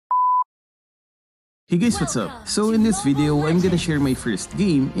Hey guys, what's up? So in this video, I'm gonna share my first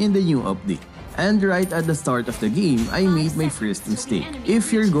game in the new update. And right at the start of the game, I made my first mistake.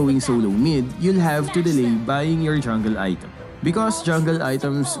 If you're going solo mid, you'll have to delay buying your jungle item. Because jungle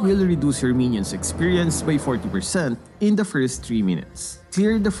items will reduce your minions' experience by 40% in the first 3 minutes.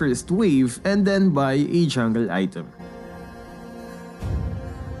 Clear the first wave and then buy a jungle item.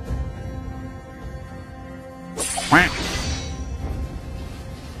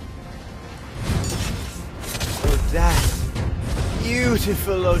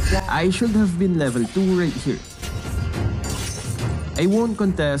 Beautiful Odette. I should have been level 2 right here. I won't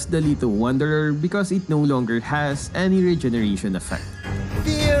contest the Little Wanderer because it no longer has any regeneration effect.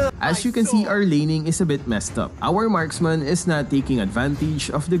 As you can see, our laning is a bit messed up. Our marksman is not taking advantage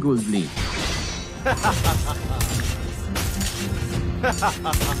of the gold lane.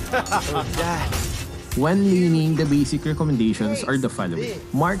 When laning, the basic recommendations are the following.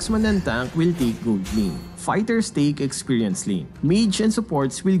 Marksman and tank will take gold lane. Fighters take experience lane. Mage and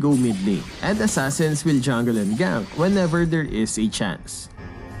supports will go mid lane. And assassins will jungle and gank whenever there is a chance.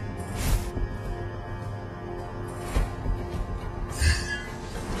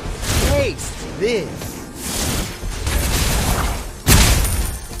 Taste this!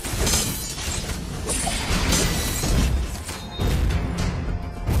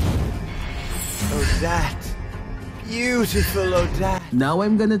 Odette. Beautiful Odette. Now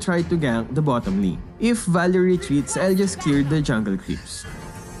I'm gonna try to gank the bottom lane. If Valor retreats, I'll just clear the jungle creeps. An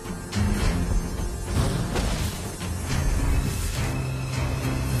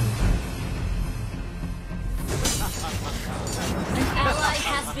ally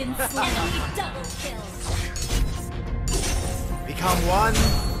has been slain. Enemy double kill. Become one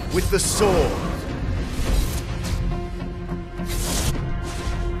with the sword.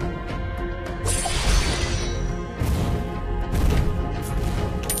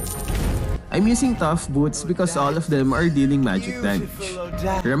 I'm using tough boots because all of them are dealing magic damage.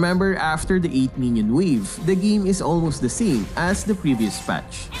 Remember, after the 8 minion wave, the game is almost the same as the previous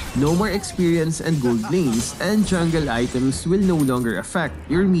patch. No more experience and gold lanes, and jungle items will no longer affect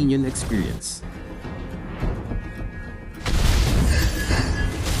your minion experience.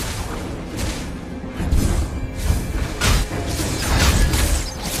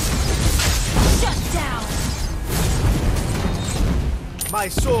 Shut down. My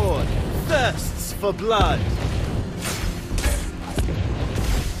sword thirsts for blood.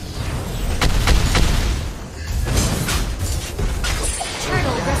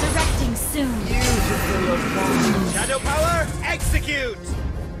 Turtle resurrecting soon. Beautiful Odette. Shadow power, execute!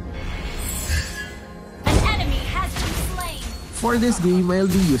 An enemy has been slain. For this game, I'll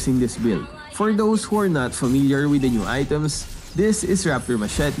be using this build. For those who are not familiar with the new items, this is Raptor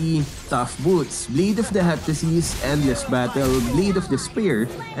Machete, Tough Boots, Blade of the Heptases, Endless Battle, Blade of Despair,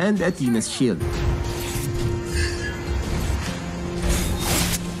 and Athena's Shield.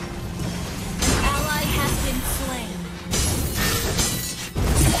 Ally has been slain.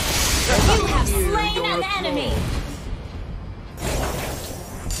 You have slain an enemy.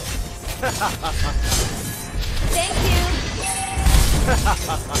 Thank you.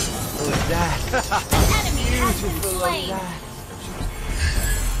 Odette. An enemy has been Beautiful slain. Odette.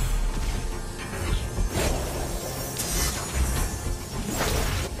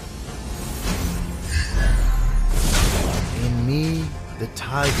 In me, the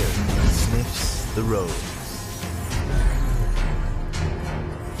tiger sniffs the rose.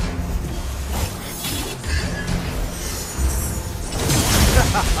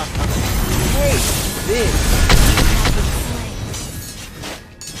 Hey, this!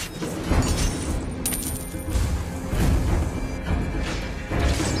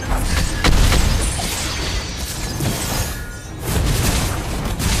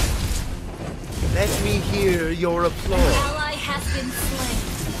 Let me hear your applause. Ally has been slain.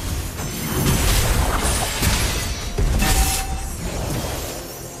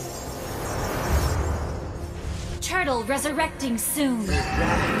 Turtle resurrecting soon.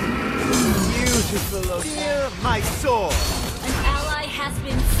 Beautiful Odette. My sword. An ally has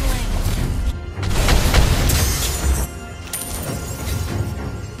been slain.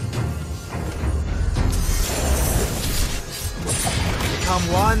 Become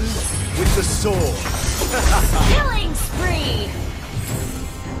one with the sword. Killing spree.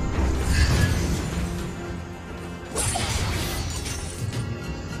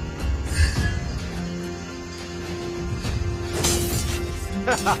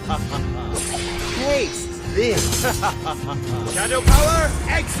 Taste this. Shadow power,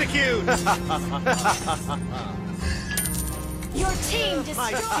 execute. Your team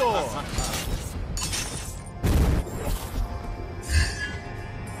My destroyed. sword.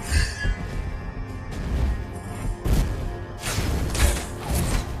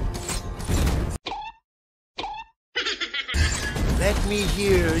 me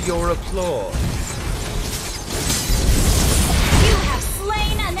hear your applause. You have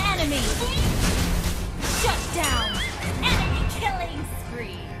slain an enemy. Shut down. Enemy killing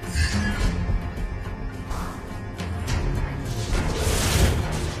spree.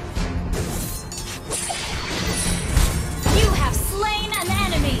 You have slain an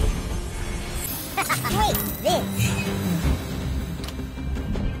enemy. Take this.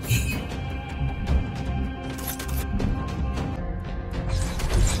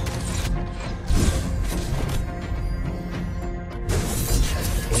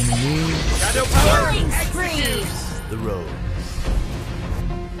 Shadow power Killing spree. the road.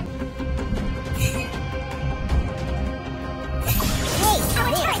 Hey,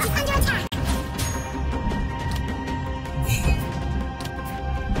 our turret is under attack.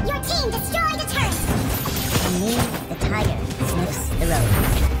 Your team destroyed the turret. Me, the tiger, sniffs the road.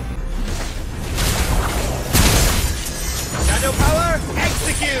 Shadow power,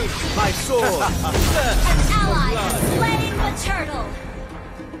 execute! My sword. An ally has slain the turtle.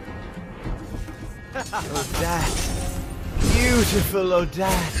 Odette. Beautiful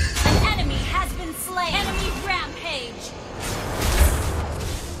Odette. An enemy has been slain. Enemy rampage.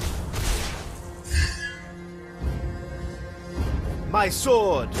 My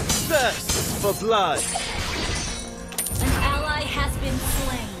sword thirsts for blood. An ally has been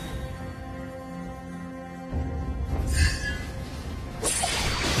slain.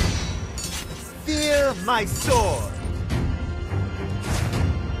 Fear my sword.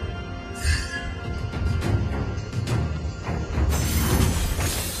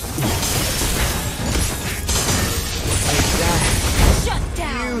 Shut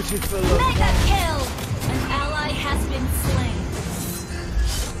down. Beautiful Mega Odette. kill. An ally has been slain.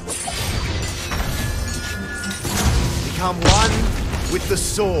 Become one with the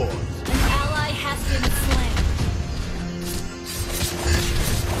sword. An ally has been slain.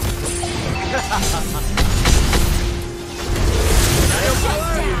 Shut down.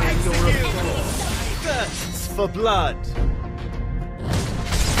 Your Enemy applause thirsts for blood.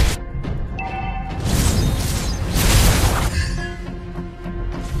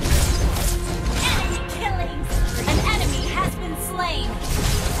 Enemy killing. An enemy has been slain.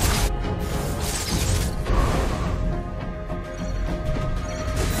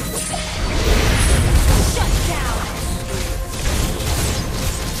 Shut down.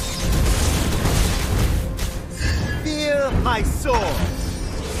 Fear my sword.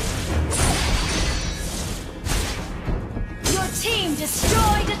 Your team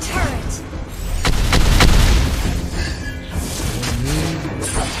destroyed a turret.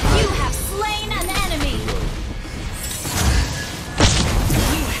 You have slain an enemy.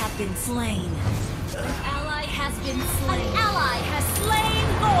 You have been slain. An ally has been slain. An ally has slain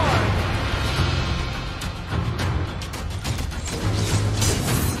Lord.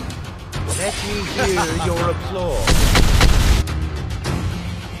 Let me hear your applause.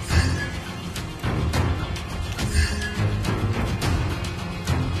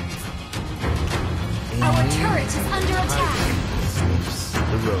 Our turret is under attack. Sniffs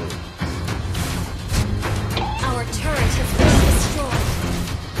the road. Our turret has been destroyed.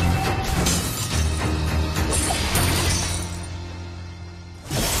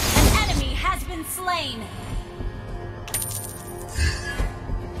 An enemy has been slain.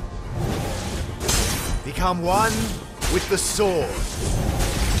 Become one with the sword.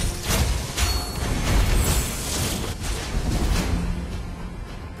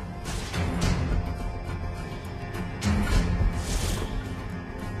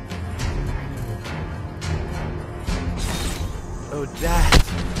 Odette.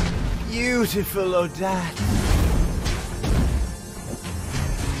 Beautiful Odette.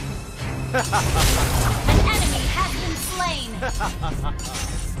 An enemy has been slain.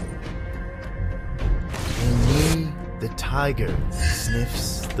 In me, the tiger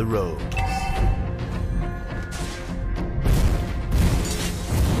sniffs the rose.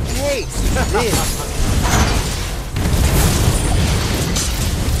 Taste this.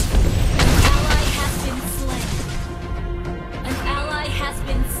 Ally has been slain. An ally has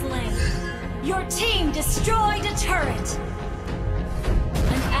been slain. Your team destroyed a turret.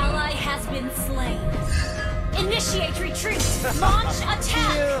 An ally has been slain. Initiate retreat. Launch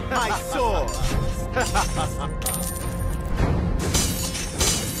attack. Fear my sword.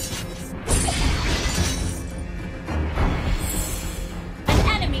 An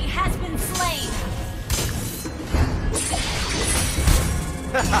enemy has been slain.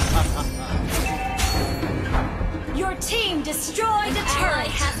 Your team destroyed a turret. Ally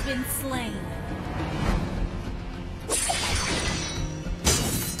has been slain.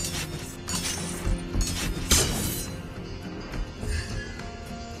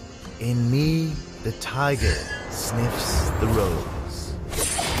 In me, the tiger sniffs the rose.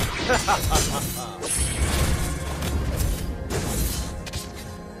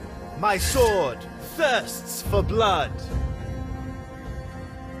 My sword thirsts for blood.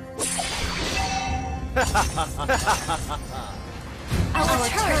 Our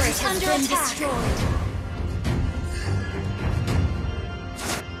turret has been destroyed.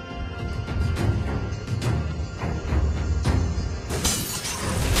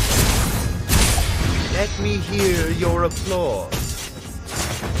 Let me hear your applause.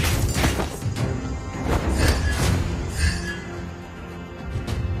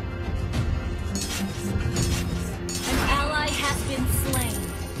 An ally has been slain.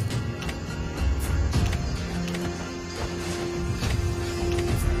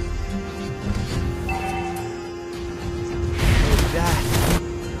 That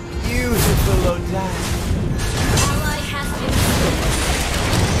beautiful Odak. Ally has been slain.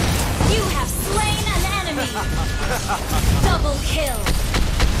 You have slain an enemy. Double kill.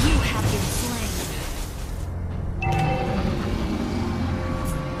 You have been slain.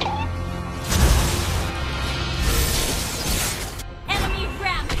 Enemy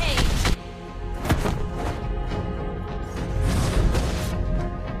rampage.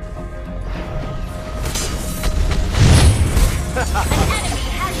 An enemy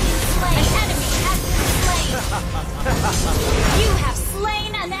has been slain. An enemy has been slain. You have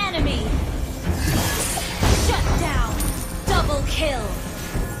slain an enemy. Shut down. Double kill.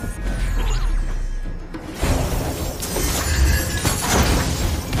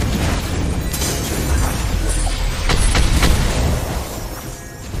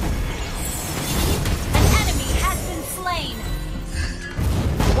 An enemy has been slain.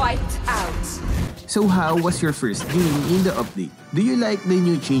 Wiped out. So how was your first game in the update? Do you like the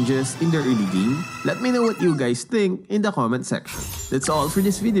new changes in the early game? Let me know what you guys think in the comment section. That's all for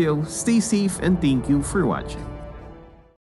this video. Stay safe and thank you for watching.